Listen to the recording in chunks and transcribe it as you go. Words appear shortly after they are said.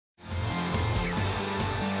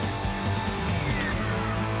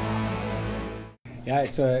Yeah,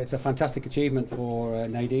 it's a fantastic achievement for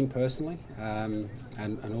Nadine personally,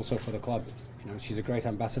 and also for the club. You know, she's a great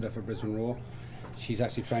ambassador for Brisbane Roar. She's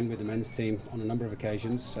actually trained with the men's team on a number of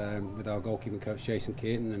occasions with our goalkeeping coach Jason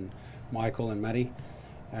Keaton and Michael and Maddie,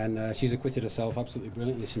 and she's acquitted herself absolutely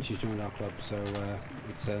brilliantly since she's joined our club. So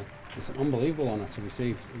it's an unbelievable honour to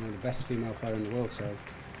receive, you know, the best female player in the world. So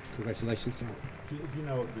congratulations to her. Do you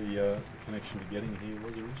know what the connection to getting here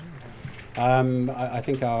was originally? I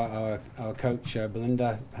think our coach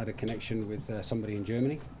Belinda had a connection with somebody in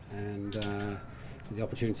Germany, and the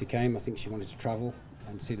opportunity came. I think she wanted to travel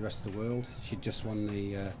and see the rest of the world. She'd just won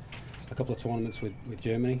a couple of tournaments with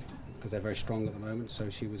Germany because they're very strong at the moment. So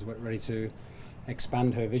she was ready to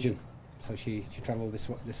expand her vision. So she travelled this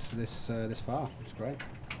far. It's great.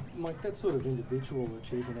 Mike, that sort of individual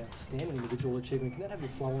achievement, outstanding individual achievement, can that have a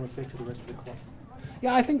flow-on effect to the rest of the club?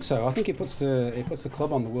 Yeah, I think so. I think it puts the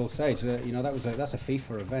club on the world stage. You know, that's a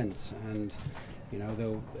FIFA event, and you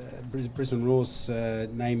know, Brisbane Roar's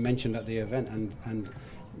name mentioned at the event, and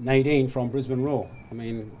Nadine from Brisbane Roar. I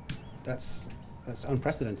mean, that's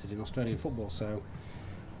unprecedented in Australian football. So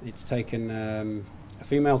it's taken a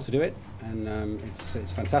female to do it, and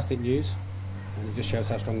it's fantastic news, and it just shows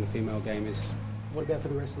how strong the female game is. What about for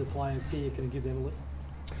the rest of the players here? Can you give them a look?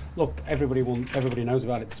 Look, everybody knows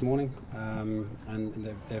about it this morning,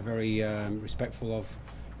 and they're very respectful of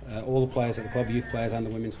all the players at the club, youth players and the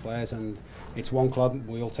women's players, and it's one club.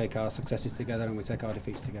 We all take our successes together and we take our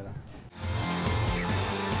defeats together.